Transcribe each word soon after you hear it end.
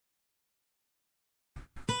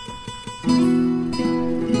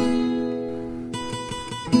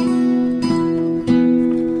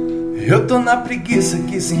Eu tô na preguiça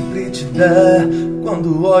que sempre te dá.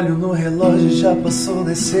 Quando olho no relógio já passou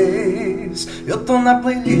das 6. Eu tô na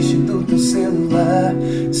playlist do teu celular,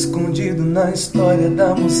 escondido na história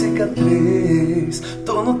da música 3.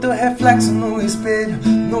 Tô no teu reflexo no espelho,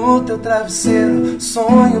 no teu travesseiro.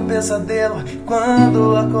 Sonho, pesadelo,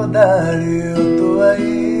 quando acordar eu tô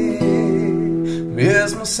aí,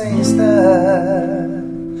 mesmo sem estar.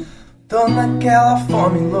 Tô naquela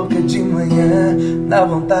fome louca de manhã, na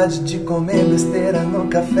vontade de comer besteira no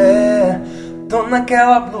café. Tô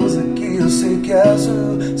naquela blusa que eu sei que é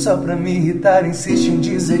azul, só pra me irritar insiste em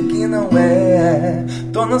dizer que não é.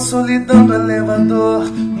 Tô na solidão do elevador,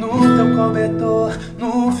 no teu cobertor,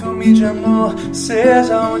 no filme de amor.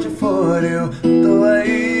 Seja onde for eu tô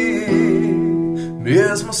aí,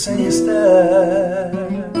 mesmo sem estar.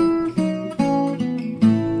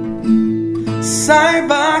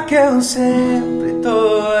 Saiba que eu sempre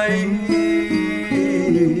tô aí.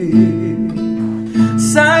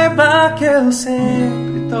 Saiba que eu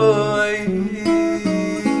sempre tô aí,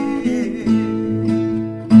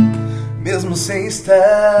 mesmo sem estar.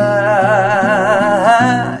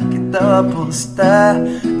 Que tal apostar?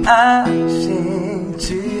 A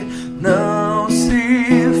gente não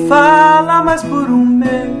se fala mais por um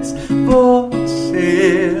mês.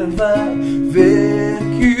 Você vai ver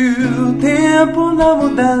que o tempo não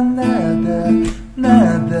muda nada,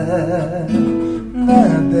 nada,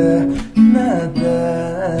 nada, nada.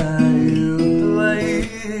 Eu tô aí,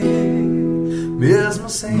 mesmo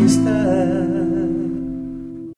sem estar.